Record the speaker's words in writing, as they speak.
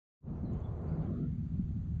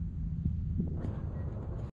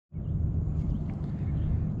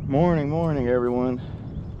Morning everyone.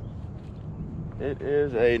 It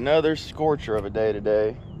is another scorcher of a day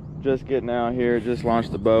today. Just getting out here, just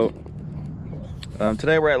launched the boat.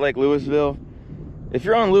 Today we're at Lake Lewisville. If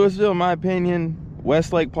you're on Lewisville, in my opinion,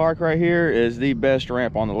 Westlake Park right here is the best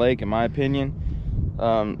ramp on the lake, in my opinion.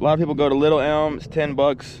 A lot of people go to Little Elm. It's 10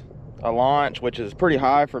 bucks a launch, which is pretty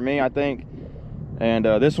high for me, I think. And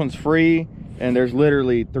this one's free, and there's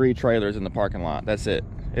literally 3 trailers in the parking lot. That's it.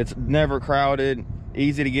 It's never crowded,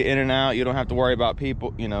 easy to get in and out. You don't have to worry about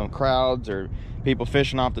people, you know, crowds or people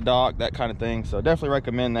fishing off the dock, that kind of thing. So definitely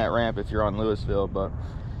recommend that ramp if you're on Lewisville. But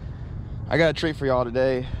I got a treat for y'all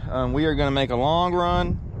today. We are gonna make a long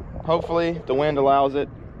run, hopefully if the wind allows it,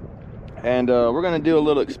 and we're gonna do a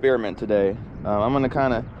little experiment today. I'm gonna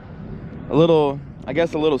kind of a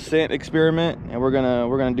little scent experiment, and we're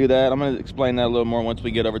gonna do that. I'm gonna explain that a little more once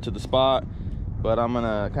we get over to the spot, but I'm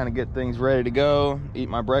gonna kind of get things ready to go, eat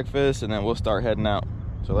my breakfast, and then we'll start heading out.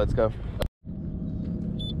 So let's go.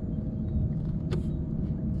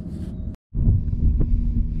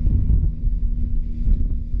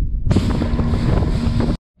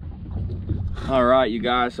 All right, you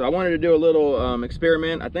guys, so I wanted to do a little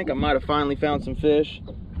experiment. I think I might have finally found some fish.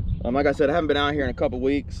 Like I said, I haven't been out here in a couple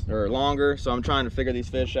weeks or longer, so I'm trying to figure these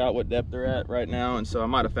fish out, what depth they're at right now, and so I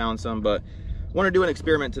might have found some, but I want to do an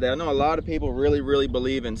experiment today. I know a lot of people really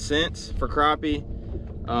believe in scents for crappie,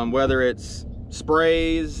 whether it's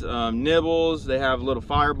sprays, nibbles, they have little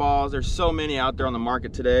fireballs. There's so many out there on the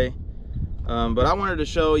market today, but I wanted to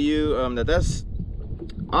show you I'm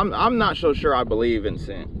not so sure I believe in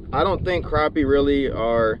scent. I don't think crappie really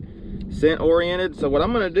are scent oriented. So what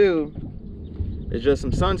I'm gonna do is just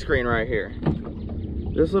some sunscreen right here.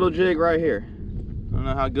 This little jig right here. I don't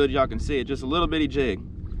know how good y'all can see it, just a little bitty jig.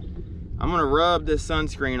 I'm gonna rub this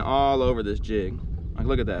sunscreen all over this jig. Like,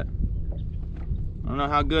 look at that. I don't know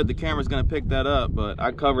how good the camera's gonna pick that up, but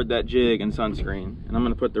I covered that jig in sunscreen, and I'm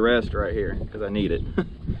gonna put the rest right here because I need it.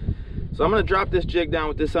 So I'm gonna drop this jig down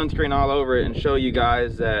with this sunscreen all over it and show you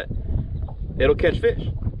guys that it'll catch fish,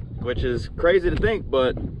 which is crazy to think,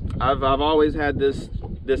 but I've always had this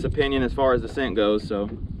opinion as far as the scent goes. So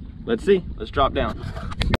let's see. Let's drop down.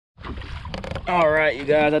 All right, you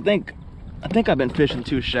guys, I think I've been fishing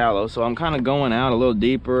too shallow, so I'm kind of going out a little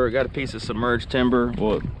deeper. Got a piece of submerged timber.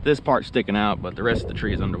 Well, this part's sticking out, but the rest of the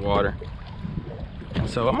tree is underwater. And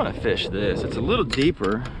so I'm gonna fish this. It's a little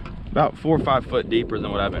deeper, about 4 or 5 foot deeper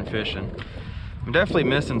than what I've been fishing. I'm definitely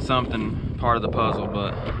missing something, part of the puzzle,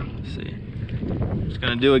 but let's see. Just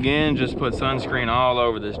gonna do again, just put sunscreen all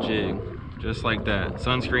over this jig. Just like that,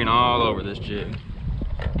 sunscreen all over this jig.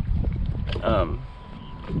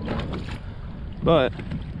 But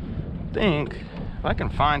I think if I can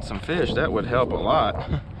find some fish, that would help a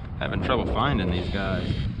lot. Having trouble finding these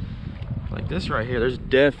guys. Like this right here, there's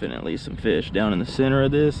definitely some fish down in the center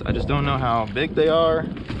of this. I just don't know how big they are,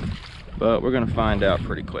 but we're gonna find out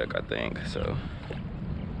pretty quick, I think. So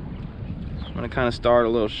I'm gonna kind of start a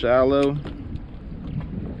little shallow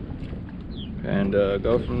and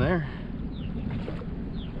go from there.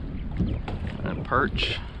 And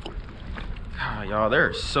perch. God, y'all, there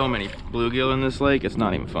are so many bluegill in this lake, it's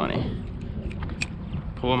not even funny.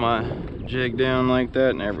 Pull my jig down like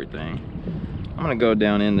that and everything. I'm gonna go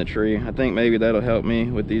down in the tree. I think maybe that'll help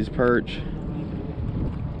me with these perch.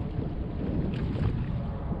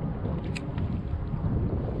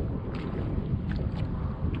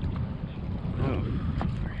 Oh,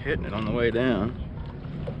 they're hitting it on the way down.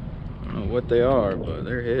 I don't know what they are, but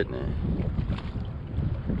they're hitting it.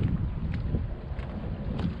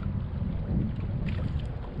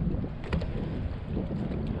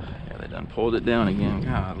 Yeah, they done pulled it down again.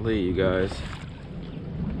 Golly, you guys.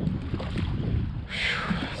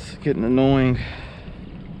 It's getting annoying.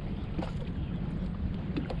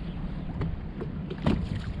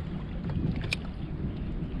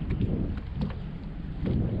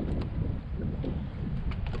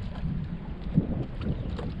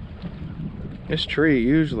 This tree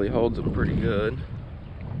usually holds them pretty good.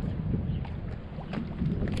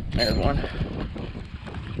 There's one.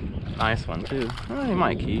 Nice one too. Well, he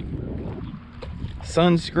might keep.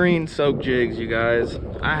 Sunscreen soak jigs, you guys.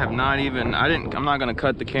 I have not even, I'm not gonna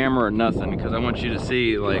cut the camera or nothing because I want you to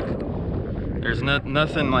see, like, there's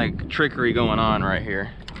nothing like trickery going on right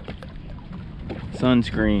here.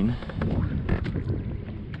 Sunscreen.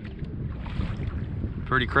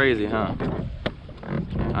 Pretty crazy, huh?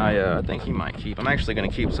 I think he might keep. I'm actually gonna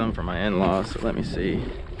keep some for my in-laws, so let me see.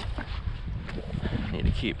 I need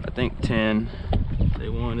to keep, I think 10 they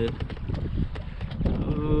wanted.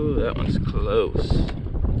 Oh, that one's close.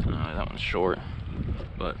 That one's short,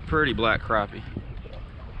 but pretty black crappie.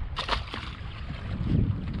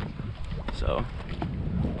 So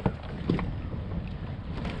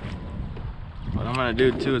what I'm gonna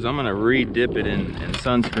do too is I'm gonna re-dip it in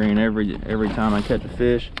sunscreen every time I catch a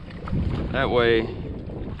fish. That way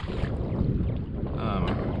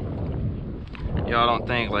y'all don't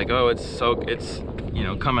think like, oh, it's you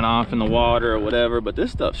know, coming off in the water or whatever, but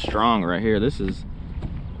this stuff's strong right here. This is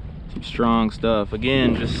some strong stuff.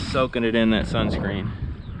 Again, just soaking it in that sunscreen.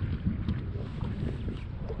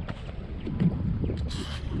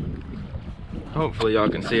 Hopefully y'all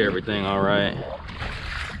can see everything all right.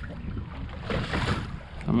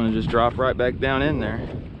 I'm gonna just drop right back down in there.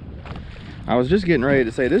 I was just getting ready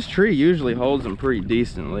to say, this tree usually holds them pretty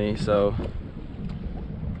decently, so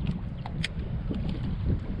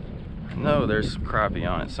I know there's some crappie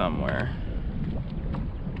on it somewhere.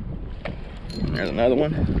 There's another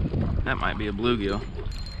one. That might be a bluegill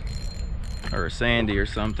or a sandy or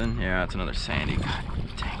something. Yeah, it's another sandy. God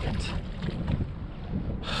dang it.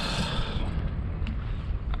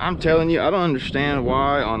 I'm telling you, I don't understand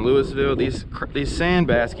why on Lewisville these sand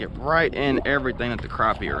bass get right in everything that the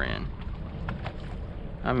crappie are in.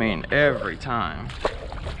 I mean, every time.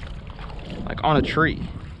 Like on a tree.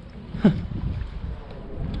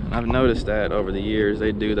 I've noticed that over the years,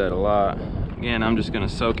 they do that a lot. Again, I'm just gonna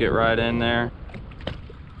soak it right in there.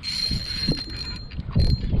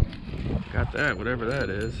 Got that, whatever that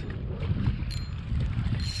is.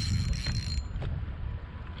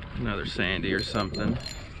 Another sandy or something.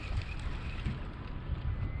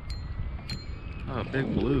 Oh,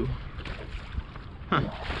 big blue. Huh.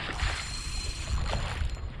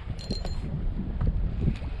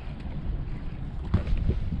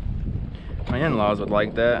 My in-laws would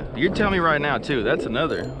like that. You tell me right now too, that's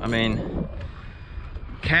another. I mean,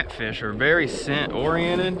 catfish are very scent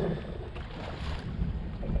oriented.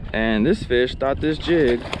 And this fish thought this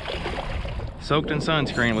jig soaked in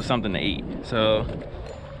sunscreen was something to eat. So it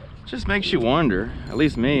just makes you wonder, at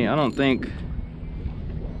least me, I don't think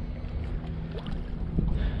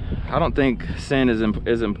scent is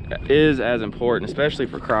as important, especially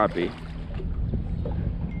for crappie.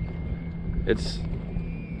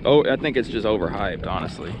 I think it's just overhyped,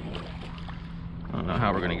 honestly. I don't know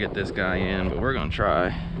how we're gonna get this guy in, but we're gonna try.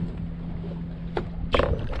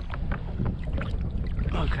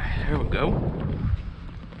 Okay, here we go.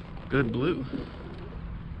 Good blue.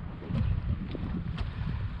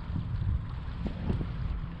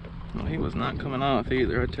 Well, he was not coming off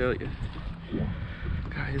either, I tell you.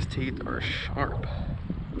 God, his teeth are sharp.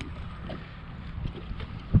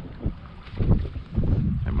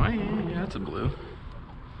 Am I in? Yeah, that's a blue.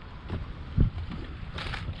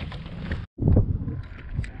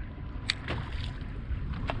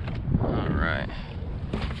 Alright.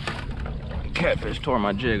 Catfish tore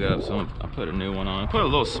my jig up, so I put a new one on. I put a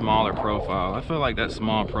little smaller profile. I feel like that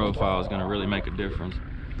small profile is going to really make a difference.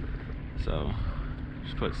 So,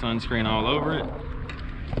 just put sunscreen all over it.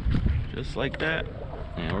 Just like that.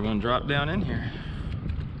 And we're gonna drop down in here.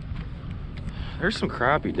 There's some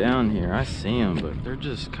crappie down here. I see them, but they're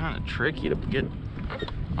just kind of tricky to get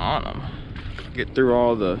on them. Get through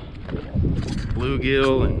all the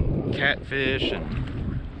bluegill and catfish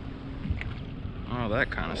and all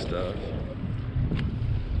that kind of stuff.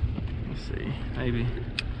 Let's see, maybe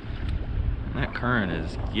that current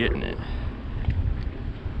is getting it.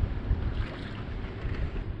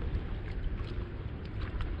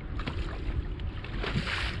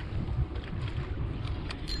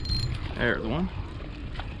 There's one.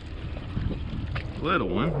 Little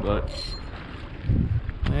one, but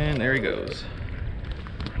and there he goes.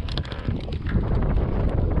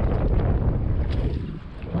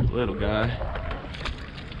 Little guy.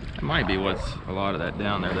 That might be what's a lot of that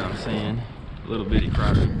down there that I'm seeing. Little bitty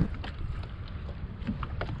crappie.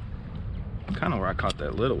 Kind of where I caught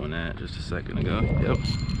that little one at just a second ago. Yep.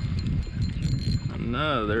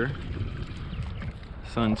 Another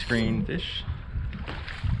sunscreen fish.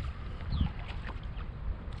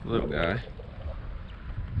 Little guy.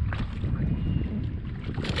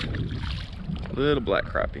 Little black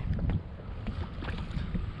crappie.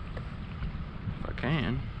 If I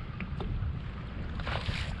can.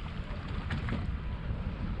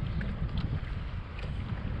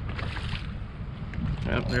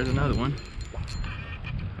 Yep, there's another one.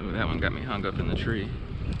 Oh, that one got me hung up in the tree.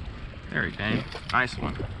 There he came. Nice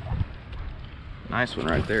one. Nice one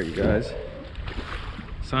right there, you guys.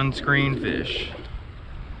 Sunscreen fish.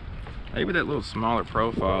 Maybe that little smaller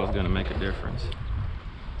profile is going to make a difference.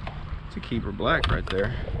 It's a keeper black right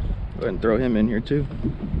there. Go ahead and throw him in here too.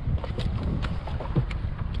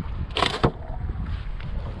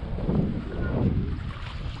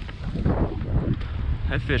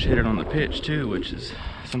 That fish hit it on the pitch too, which is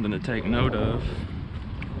something to take note of.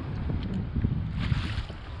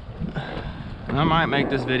 And I might make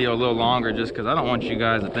this video a little longer just because I don't want you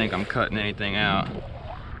guys to think I'm cutting anything out.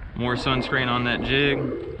 More sunscreen on that jig.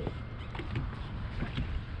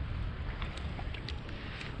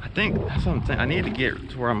 I think that's what I'm saying. I need to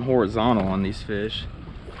get to where I'm horizontal on these fish,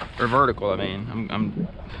 or vertical. I mean,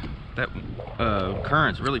 that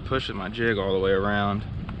current's really pushing my jig all the way around.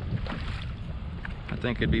 I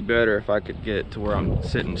think it'd be better if I could get to where I'm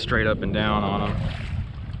sitting straight up and down on them.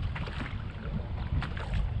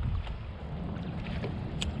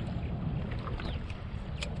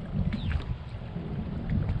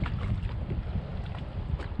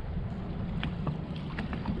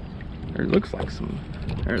 There looks like some.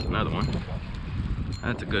 There's another one.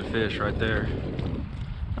 That's a good fish right there.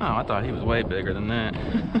 Oh, I thought he was way bigger than that.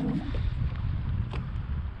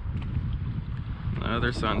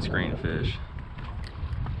 Another sunscreen fish.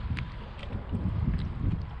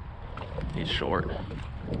 He's short.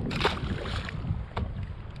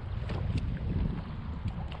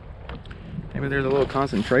 Maybe there's a little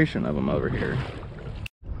concentration of them over here.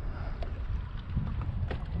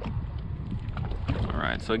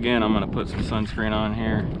 Alright, so again, I'm going to put some sunscreen on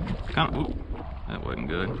here. Kind of, that wasn't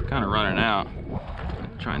good. Kind of running out.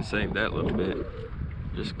 Try and save that a little bit.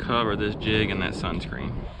 Just cover this jig in that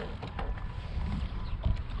sunscreen.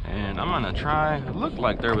 And I'm going to try, it looked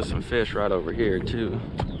like there was some fish right over here too.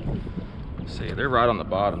 Let's see, they're right on the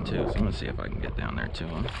bottom too, so I'm going to see if I can get down there to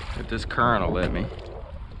them. If this current will let me.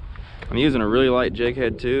 I'm using a really light jig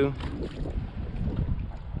head too,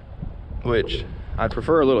 which I'd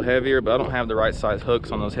prefer a little heavier, but I don't have the right size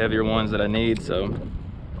hooks on those heavier ones that I need, so.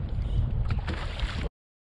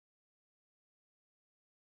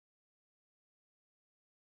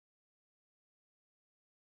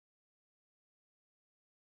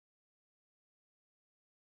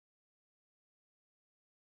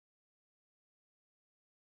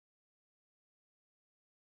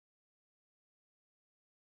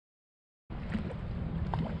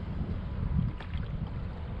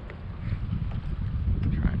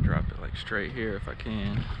 Straight here if I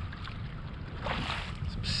can.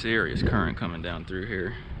 Some serious current coming down through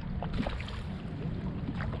here.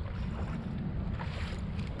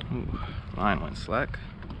 Ooh, line went slack.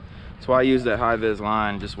 That's why I use that high vis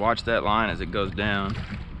line. Just watch that line as it goes down.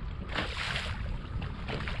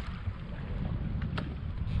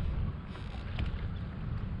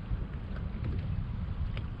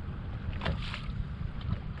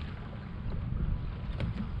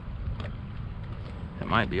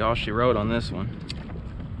 Might be all she wrote on this one.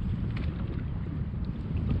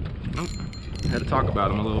 Oh, had to talk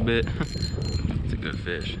about him a little bit. It's a good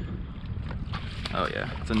fish. Oh yeah,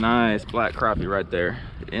 it's a nice black crappie right there.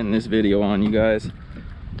 End this video on, you guys.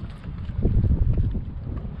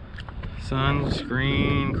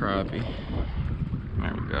 Sunscreen crappie.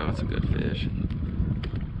 There we go, it's a good fish.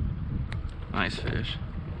 Nice fish.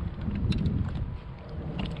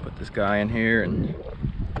 Put this guy in here and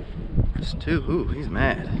just two. Ooh, he's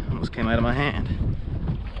mad. Almost came out of my hand.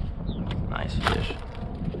 Nice fish.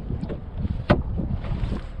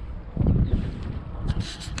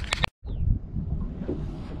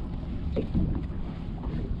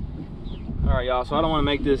 Alright y'all, so I don't want to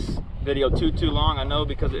make this video too long. I know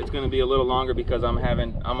because it's going to be a little longer because I'm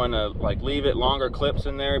going to like leave it longer clips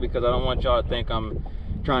in there because I don't want y'all to think I'm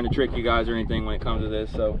trying to trick you guys or anything when it comes to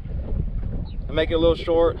this. So I make it a little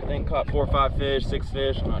short. I think caught 4 or 5 fish, 6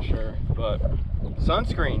 fish, I'm not sure. But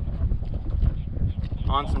sunscreen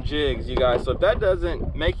on some jigs, you guys. So if that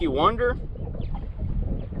doesn't make you wonder,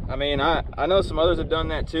 I mean, I know some others have done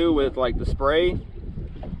that too with like the spray,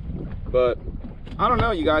 but I don't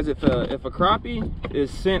know, you guys. If a crappie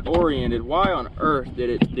is scent oriented, why on earth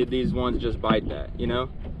did these ones just bite that? You know,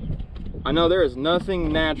 I know there is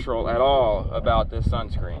nothing natural at all about this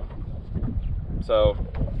sunscreen. So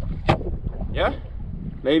yeah,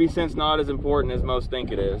 maybe scent's not as important as most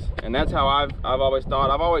think it is, and that's how I've always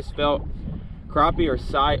thought. I've always felt crappie are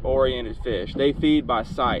sight-oriented fish. They feed by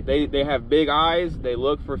sight. They have big eyes. They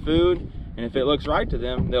look for food, and if it looks right to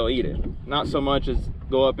them, they'll eat it. Not so much as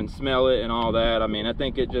go up and smell it and all that. I mean, I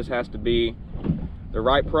think it just has to be the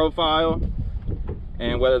right profile,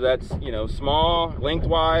 and whether that's, you know, small,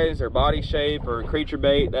 lengthwise, or body shape, or creature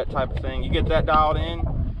bait, that type of thing. You get that dialed in.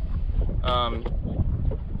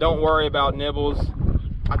 Don't worry about nibbles.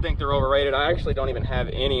 I think they're overrated. I actually don't even have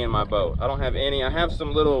any in my boat. I don't have any. I have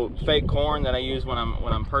some little fake corn that I use when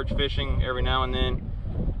I'm perch fishing every now and then,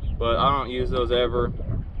 but I don't use those ever.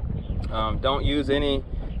 Don't use any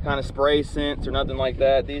kind of spray scents or nothing like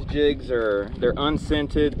that. These jigs they're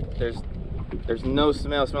unscented. There's no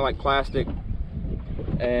smell. Smell like plastic.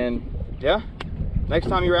 And yeah, next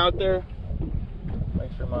time you're out there,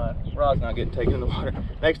 make sure my rod's not getting taken in the water.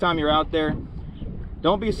 Next time you're out there,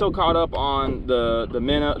 don't be so caught up on the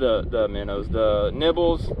minnows, the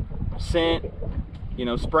nibbles, scent, you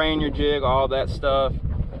know, spraying your jig, all that stuff.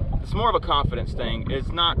 It's more of a confidence thing.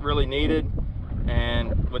 It's not really needed,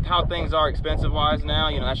 and with how things are expensive wise now,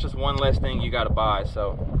 you know, that's just one less thing you got to buy.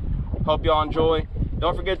 So hope y'all enjoy.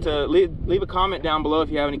 Don't forget to leave a comment down below if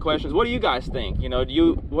you have any questions. What do you guys think? You know,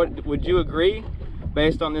 would you agree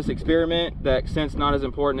based on this experiment that scent's not as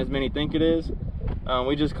important as many think it is?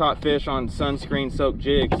 We just caught fish on sunscreen soaked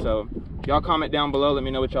jigs, so y'all comment down below, let me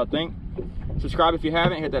know what y'all think. Subscribe if you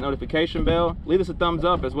haven't, hit that notification bell. Leave us a thumbs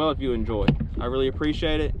up as well if you enjoy. I really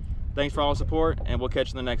appreciate it. Thanks for all the support, and we'll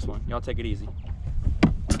catch you in the next one. Y'all take it easy.